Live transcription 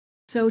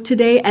So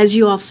today, as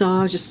you all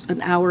saw just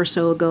an hour or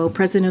so ago,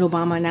 President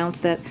Obama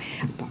announced that,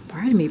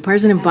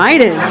 President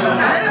Biden.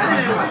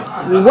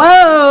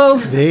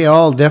 Whoa! They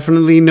all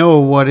definitely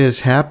know what is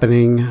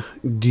happening.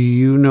 Do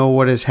you know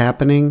what is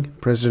happening?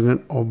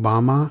 President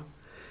Obama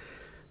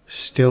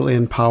still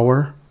in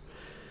power.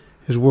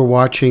 As we're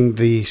watching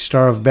the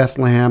Star of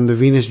Bethlehem, the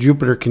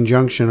Venus-Jupiter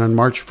conjunction on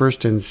March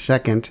 1st and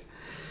 2nd.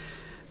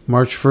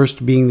 March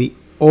 1st being the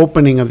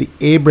opening of the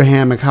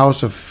Abrahamic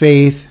house of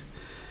faith,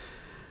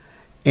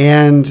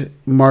 and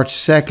March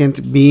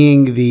 2nd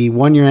being the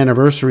one-year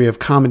anniversary of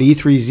Comet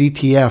E3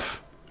 ZTF.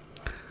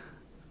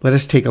 Let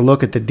us take a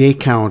look at the day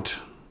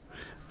count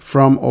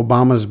from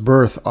Obama's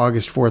birth,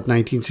 August 4th,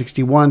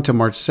 1961, to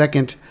March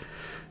 2nd,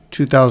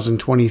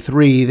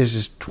 2023. This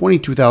is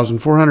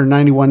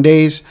 22,491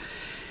 days.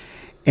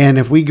 And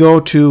if we go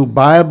to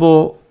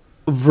Bible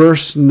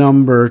verse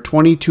number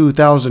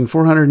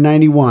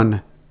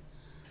 22,491,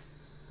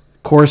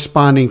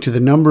 corresponding to the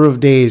number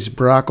of days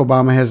Barack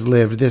Obama has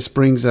lived, this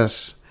brings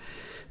us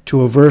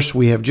to a verse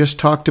we have just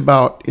talked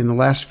about in the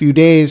last few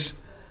days,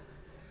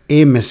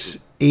 Amos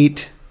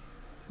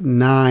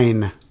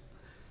 8:9.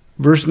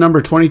 Verse number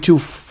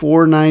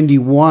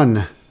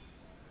 22,491,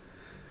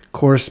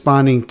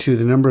 corresponding to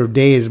the number of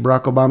days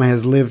Barack Obama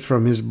has lived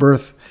from his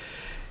birth,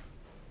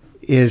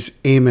 is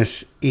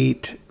Amos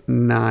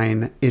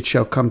 8:9. It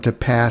shall come to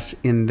pass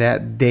in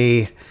that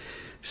day,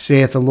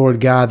 saith the Lord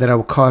God, that I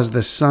will cause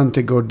the sun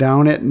to go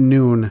down at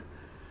noon,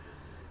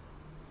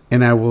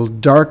 and I will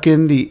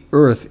darken the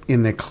earth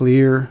in the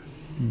clear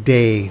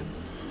day.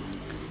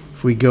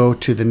 If we go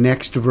to the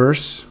next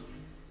verse,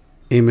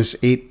 Amos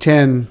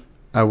 8:10,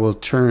 I will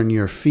turn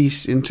your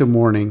feasts into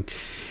mourning,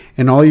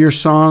 and all your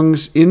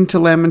songs into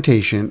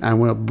lamentation. I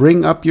will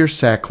bring up your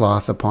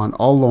sackcloth upon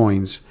all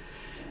loins,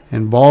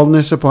 and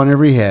baldness upon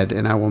every head,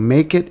 and I will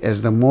make it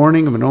as the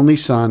mourning of an only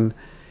son,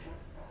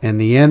 and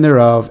the end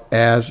thereof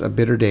as a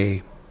bitter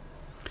day.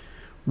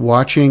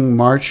 Watching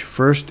March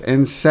 1st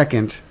and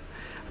 2nd.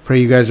 I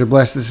pray you guys are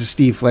blessed. This is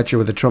Steve Fletcher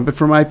with a trumpet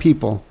for my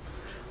people,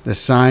 the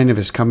sign of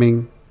his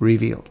coming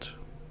revealed.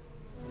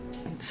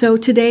 So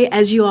today,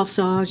 as you all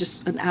saw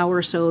just an hour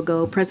or so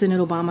ago,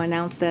 President Obama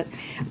announced that,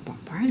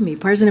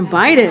 President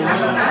Biden.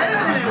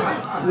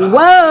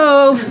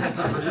 Whoa!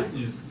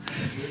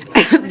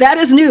 That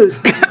is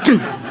news.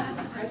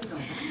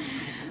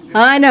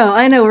 I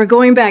know. We're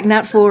going back,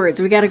 not forwards.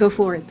 We got to go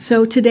forward.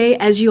 So today,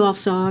 as you all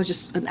saw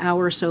just an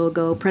hour or so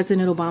ago,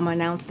 President Obama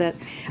announced that,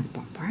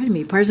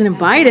 President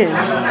Biden.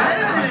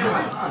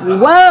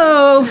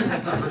 Whoa!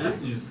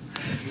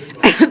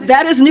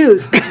 That is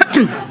news.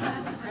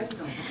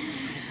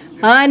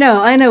 I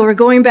know. We're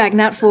going back,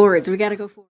 not forwards. We got to go forward.